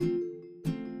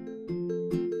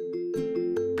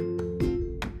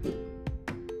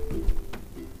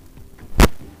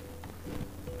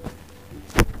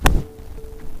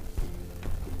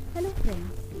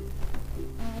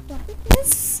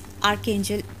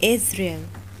Archangel Azrael.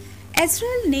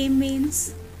 Azrael name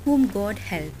means whom God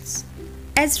helps.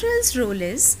 Azrael's role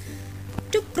is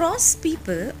to cross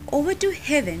people over to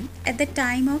heaven at the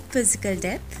time of physical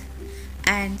death,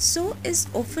 and so is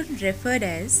often referred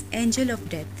as angel of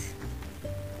death.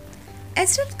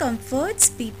 Azrael comforts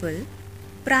people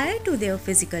prior to their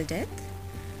physical death.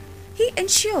 He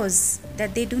ensures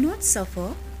that they do not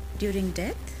suffer during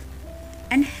death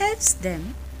and helps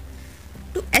them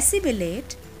to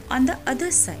assimilate on the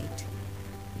other side.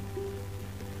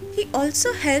 He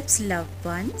also helps loved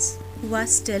ones who are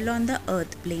still on the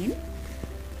earth plane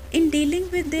in dealing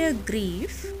with their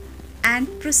grief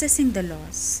and processing the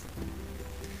loss.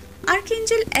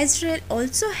 Archangel Azrael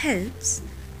also helps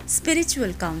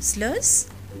spiritual counselors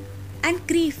and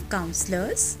grief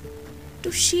counselors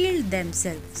to shield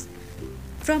themselves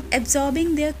from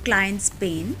absorbing their client's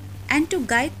pain and to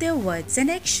guide their words and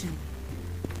action.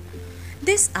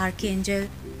 This archangel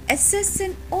assists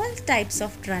in all types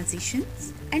of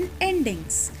transitions and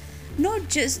endings, not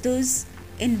just those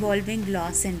involving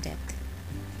loss and death.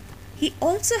 He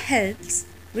also helps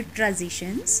with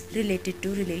transitions related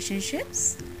to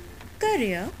relationships,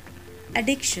 career,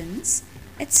 addictions,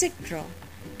 etc.,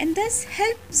 and thus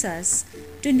helps us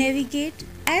to navigate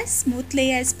as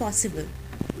smoothly as possible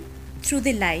through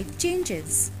the life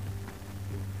changes.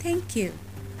 Thank you.